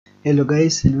Hello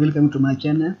guys, and welcome to my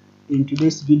channel. In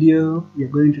today's video we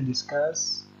are going to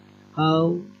discuss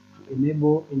how to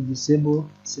enable and disable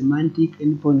Symantec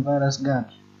Endpoint virus guard.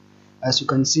 As you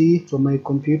can see from my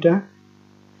computer,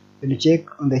 when you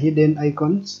check on the hidden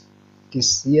icons, it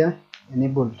is here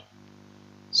enabled.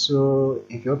 So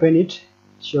if you open it,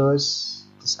 it shows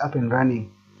it's up and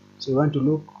running. So we want to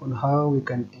look on how we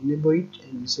can enable it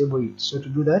and disable it. So to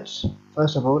do that,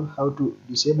 first of all, how to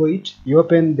disable it, you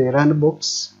open the run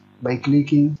box by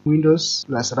clicking Windows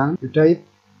plus run. You type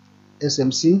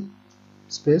smc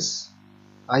space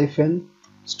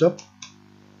 -stop,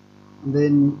 and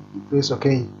then you press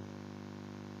OK.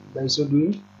 By so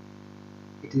doing,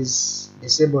 it is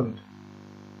disabled.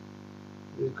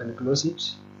 You can close it.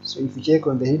 So if you check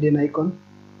on the hidden icon,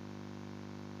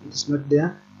 it is not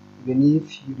there. Even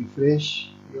if you refresh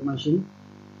your machine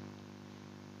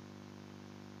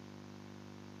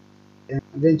and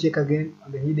then check again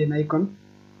on the hidden icon,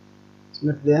 it's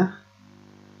not there.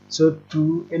 So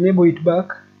to enable it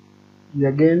back, you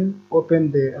again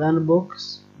open the run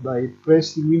box by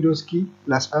pressing Windows key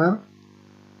plus R,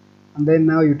 and then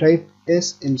now you type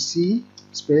smc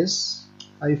space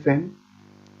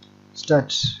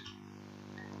 -start,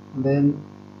 and then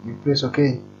you press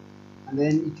OK, and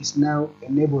then it is now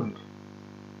enabled.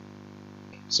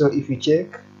 So if you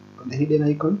check on the hidden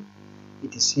icon,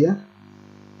 it is here.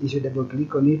 You should double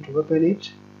click on it to open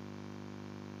it.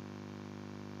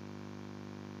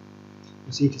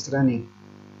 You see it is running.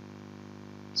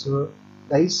 So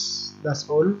guys, that's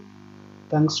all.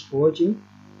 Thanks for watching.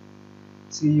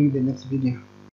 See you in the next video.